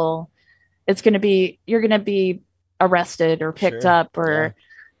visible, you're going to be arrested or picked Sure. up Yeah. or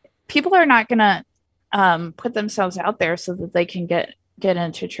people are not going to put themselves out there so that they can get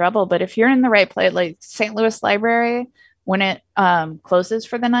into trouble. But if you're in the right place, like St. Louis Library, when it closes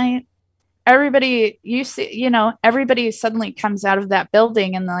for the night, everybody you see, everybody suddenly comes out of that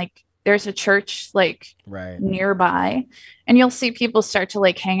building and like there's a church like Right. nearby, and you'll see people start to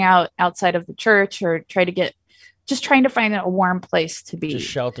like hang out outside of the church or trying to find a warm place to be. Just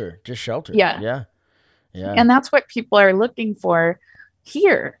shelter. Yeah. Yeah. Yeah. And that's what people are looking for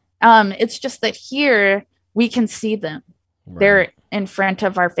here. It's just that here we can see them. Right. They're in front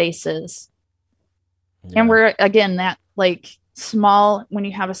of our faces. Yeah. And we're, again, that like small, when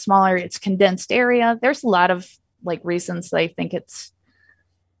you have a smaller, it's condensed area. There's a lot of like reasons that I think it's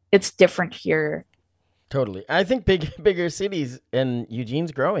different here. Totally. I think bigger cities, and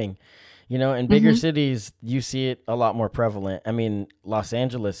Eugene's growing, in bigger cities, you see it a lot more prevalent. I mean, Los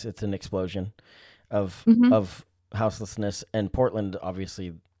Angeles, it's an explosion of houselessness, and Portland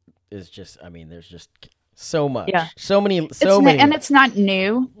obviously is just, I mean, there's just so much, so many, and it's not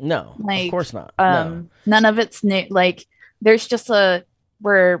new. No, like, of course not. No. None of it's new. Like there's just I'm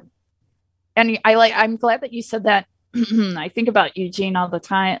glad that you said that. I think about Eugene all the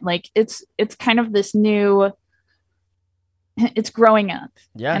time. Like it's kind of this new, it's growing up.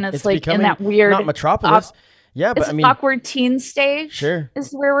 Yeah. And it's like in that weird, not metropolis. Yeah, but I mean, awkward teen stage. Sure,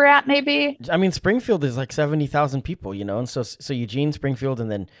 is where we're at. Maybe. I mean, Springfield is like 70,000 people, and so Eugene, Springfield, and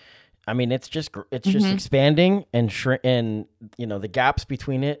then, I mean, it's just expanding and the gaps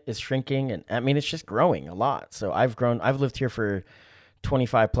between it is shrinking, and I mean, it's just growing a lot. So I've lived here for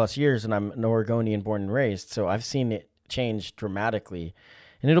 25 plus years, and I'm an Oregonian born and raised, so I've seen it change dramatically,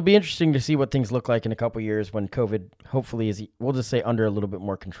 and it'll be interesting to see what things look like in a couple years when COVID hopefully is, we'll just say, under a little bit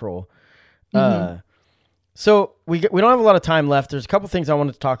more control. So we don't have a lot of time left. There's a couple things I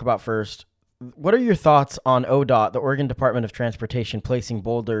wanted to talk about first. What are your thoughts on ODOT, the Oregon Department of Transportation, placing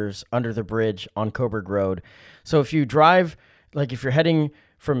boulders under the bridge on Coburg Road? So if you drive, like if you're heading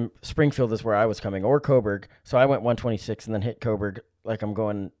from Springfield is where I was coming, or Coburg, so I went 126 and then hit Coburg, like I'm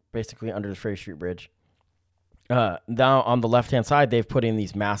going basically under the Ferry Street Bridge. Now on the left-hand side, they've put in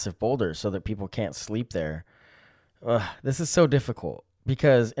these massive boulders so that people can't sleep there. This is so difficult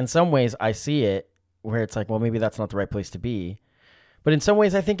because in some ways I see it where it's like, well, maybe that's not the right place to be. But in some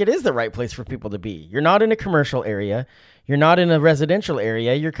ways, I think it is the right place for people to be. You're not in a commercial area. You're not in a residential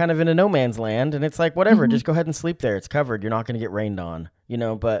area. You're kind of in a no man's land. And it's like, whatever, just go ahead and sleep there. It's covered. You're not going to get rained on,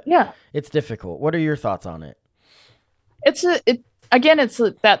 but yeah, it's difficult. What are your thoughts on it? It's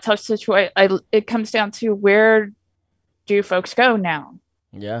that tough situation. It comes down to where do folks go now?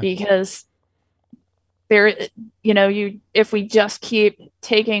 Yeah. Because there, if we just keep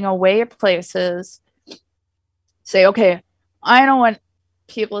taking away places, say, okay, I don't want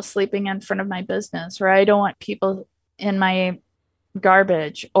people sleeping in front of my business, or I don't want people in my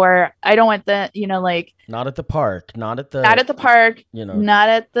garbage, or I don't want that, not at the park, not at the park, not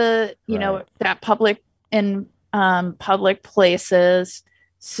at the, right. That public public places.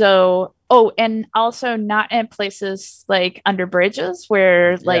 So, and also not in places like under bridges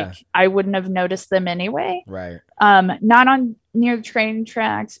where I wouldn't have noticed them anyway. Right. Not on near the train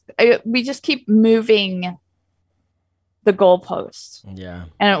tracks. We just keep moving the goalposts. Yeah.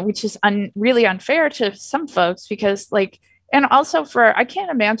 And which is really unfair to some folks because and also I can't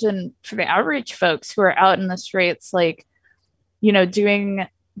imagine for the outreach folks who are out in the streets, doing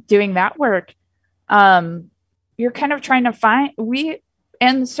that work. You're kind of trying to find,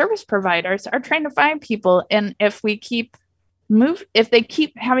 and service providers are trying to find people. And if they keep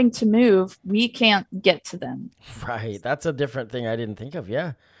having to move, we can't get to them. Right. That's a different thing I didn't think of.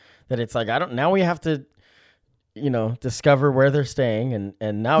 Yeah. That it's like, now we have to, discover where they're staying,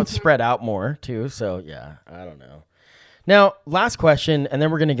 and now it's spread out more too. So yeah, I don't know. Now, last question, and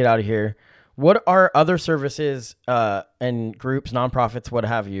then we're going to get out of here. What are other services and groups, nonprofits, what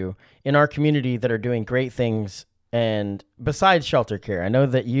have you, in our community that are doing great things? And besides shelter care, I know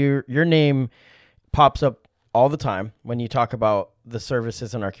that your name pops up all the time when you talk about the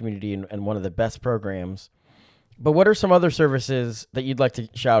services in our community and one of the best programs. But what are some other services that you'd like to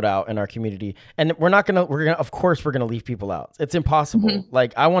shout out in our community? And of course, we're going to leave people out. It's impossible. Mm-hmm.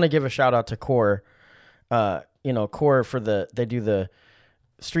 Like, I want to give a shout out to CORE, CORE they do the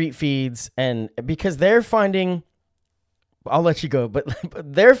street feeds, and because they're finding I'll let you go, but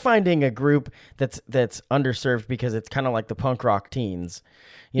they're finding a group that's underserved because it's kind of like the punk rock teens,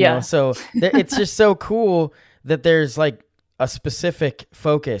 you know? So it's just so cool that there's like a specific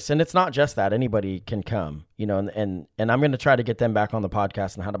focus, and it's not just that anybody can come, you know, and I'm going to try to get them back on the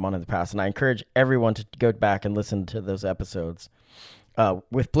podcast and had them on in the past. And I encourage everyone to go back and listen to those episodes.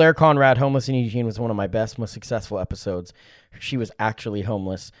 With Blair Conrad, Homeless in Eugene was one of my best, most successful episodes. She was actually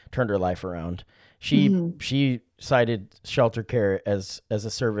homeless, turned her life around. She cited shelter care as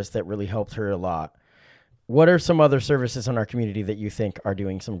a service that really helped her a lot. What are some other services in our community that you think are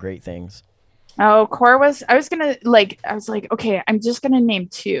doing some great things? Oh, Core was, I was like, okay, I'm just going to name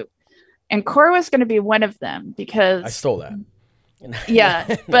two. And Core was going to be one of them because I stole that.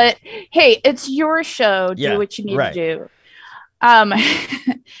 Yeah. But hey, it's your show. Do what you need to do.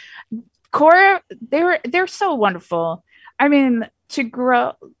 Core, they're so wonderful. I mean,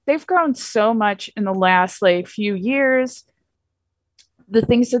 they've grown so much in the last like few years. The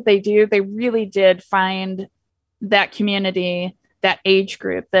things that they do, they really did find that community, that age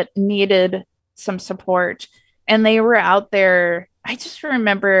group that needed some support. And they were out there. I just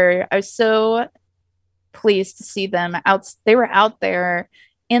remember I was so pleased to see them out. They were out there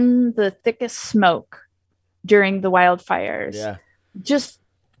in the thickest smoke during the wildfires, just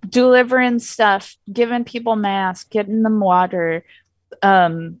delivering stuff, giving people masks, getting them water,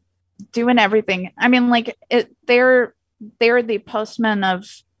 doing everything. I mean, like they're the postman of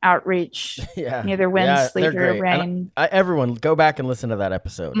outreach. Neither wind, sleet, or rain. Everyone, go back and listen to that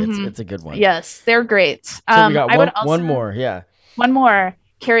episode. It's a good one. Yes, they're great. So we got one more. One more.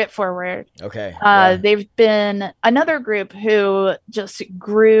 Carry It Forward. Okay. They've been another group who just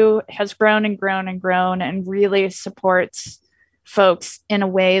has grown and grown and grown, and really supports folks in a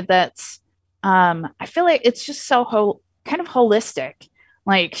way that's, I feel like it's just so kind of holistic,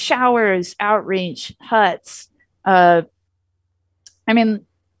 like showers, outreach, huts. I mean,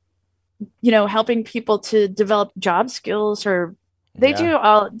 you know, helping people to develop job skills, or they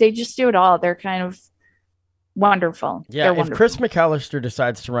just do it all. They're kind of wonderful. Yeah, if Chris McAllister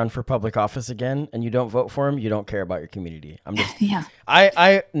decides to run for public office again and you don't vote for him, you don't care about your community. I'm just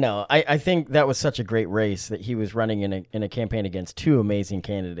I think that was such a great race that he was running in a campaign against two amazing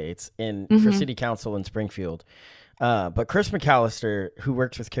candidates for city council in Springfield. But Chris McAllister, who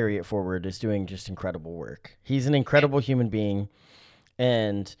works with Carry It Forward, is doing just incredible work. He's an incredible human being,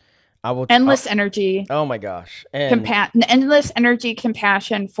 and endless energy. Oh my gosh. Endless energy,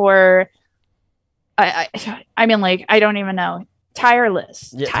 compassion for I mean, like, I don't even know.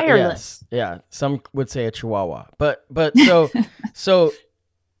 Tireless. Yeah. Some would say a chihuahua. But so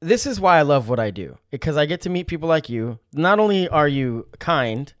this is why I love what I do, because I get to meet people like you. Not only are you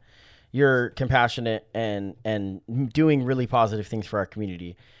kind, you're compassionate and doing really positive things for our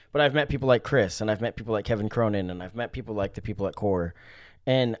community, but I've met people like Chris, and I've met people like Kevin Cronin, and I've met people like the people at Core.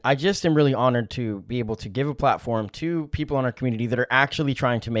 And I just am really honored to be able to give a platform to people in our community that are actually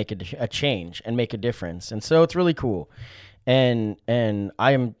trying to make a change and make a difference. And so it's really cool. And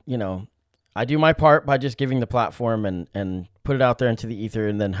I am, you know, I do my part by just giving the platform and put it out there into the ether,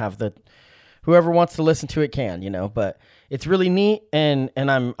 and then have whoever wants to listen to it can, you know. But it's really neat, and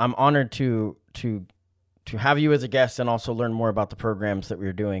I'm honored to have you as a guest, and also learn more about the programs that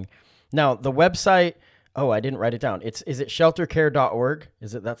we're doing. Now, the website, I didn't write it down. Is it sheltercare.org?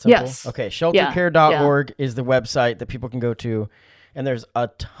 Is it that simple? Yes. Okay, sheltercare.org is the website that people can go to, and there's a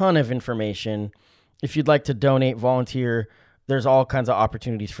ton of information. If you'd like to donate, volunteer, there's all kinds of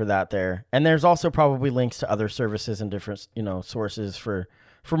opportunities for that there. And there's also probably links to other services and different, you know, sources for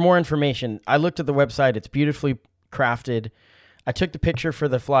more information. I looked at the website. It's beautifully crafted. I took the picture for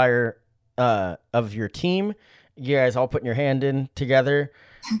the flyer of your team. You guys all putting your hand in together,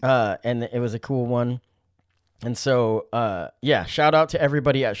 and it was a cool one. And so, shout out to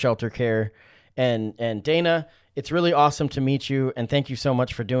everybody at Shelter Care, and Dana. It's really awesome to meet you, and thank you so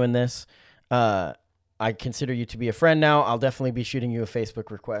much for doing this. I consider you to be a friend now. I'll definitely be shooting you a Facebook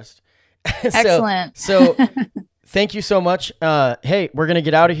request. Excellent. So thank you so much. Hey, we're gonna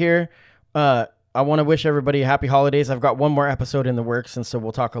get out of here. I want to wish everybody happy holidays. I've got one more episode in the works, and so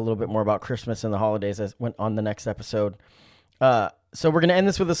we'll talk a little bit more about Christmas and the holidays as went on the next episode. So we're going to end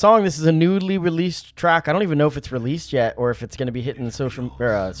this with a song. This is a newly released track. I don't even know if it's released yet or if it's going to be hitting social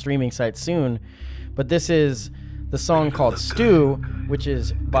streaming sites soon. But this is the song called Stew, which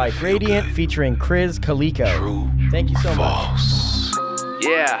is by Gradient featuring Chris Calico. Thank you so much.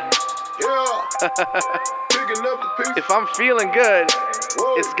 Yeah. If I'm feeling good,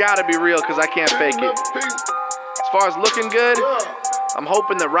 it's got to be real because I can't fake it. As far as looking good, I'm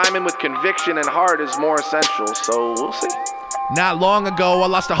hoping that rhyming with conviction and heart is more essential. So we'll see. Not long ago, I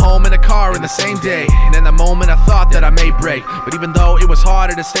lost a home and a car in the same day. And in the moment I thought that I may break. But even though it was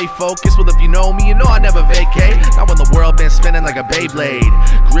harder to stay focused, well, if you know me, you know I never vacate. Not when the world been spinning like a Beyblade.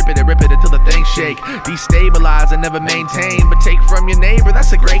 Grip it and rip it until the thing shake. Destabilize and never maintain, but take from your neighbor,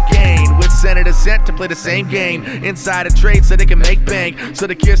 that's a great gain. With senators sent to play the same game. Insider trade so they can make bank. So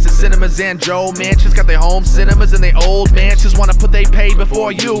the Kirsten Cinemas and Joe Mansions got their home cinemas and they old mansions wanna put they pay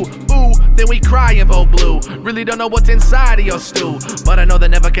before you. Ooh, then we cry and vote blue. Really don't know what's inside of your stew, but I know that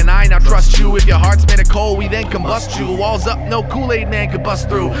never can I now trust you. If your heart's made of coal, we then combust you. Walls up, no Kool-Aid man could bust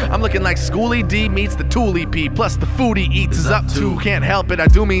through. I'm looking like Schoolie D meets the Toolie P, plus the food he eats is up too. Can't help it, I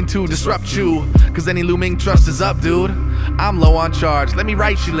do mean to disrupt you, cause any looming trust is up, dude. I'm low on charge, let me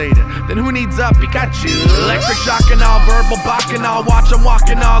write you later. Then who needs up, he got you. Electric shock and all, verbal bocking all. Watch I'm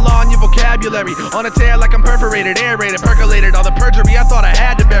walking all on your vocabulary. On a tear like I'm perforated, aerated, percolated. All the perjury I thought I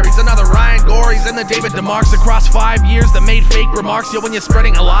had to bury. So now the Ryan Gories and the David DeMarcs across 5 years that made fake remarks. Yo, when you're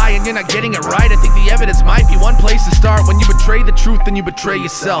spreading a lie and you're not getting it right, I think the evidence might be one place to start. When you betray the truth, then you betray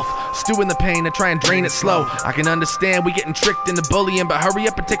yourself. Stew in the pain and try and drain it slow. I can understand we getting tricked into bullying, but hurry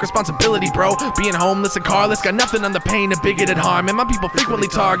up and take responsibility, bro. Being homeless and carless, got nothing on the pain of bigoted harm. And my people frequently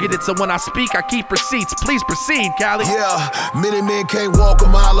targeted, so when I speak, I keep receipts. Please proceed, Cali. Yeah, many men can't walk a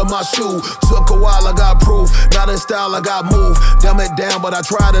mile in my shoe. Took a while, I got proof. Not in style, I got move. Dumb it down, but I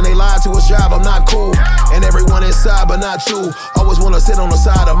tried and they lied to a job. I'm not cool. And everyone inside, but not you. Always wanna sit on the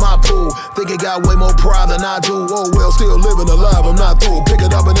side of my pool. Think it got way more pride than I do. Oh well, still living alive, I'm not through. Pick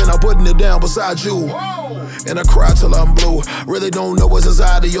it up and then I'm putting it down beside you. And I cry till I'm blue. Really don't know what's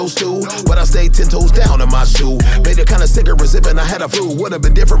inside of your stew, but I stay 10 toes down in my shoe. Made it kinda sicker as if I had a flu. Would've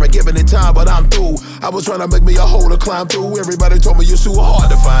been different given it time, but I'm through. I was trying to make me a hole to climb through. Everybody told me you're too hard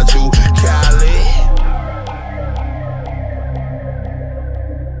to find you.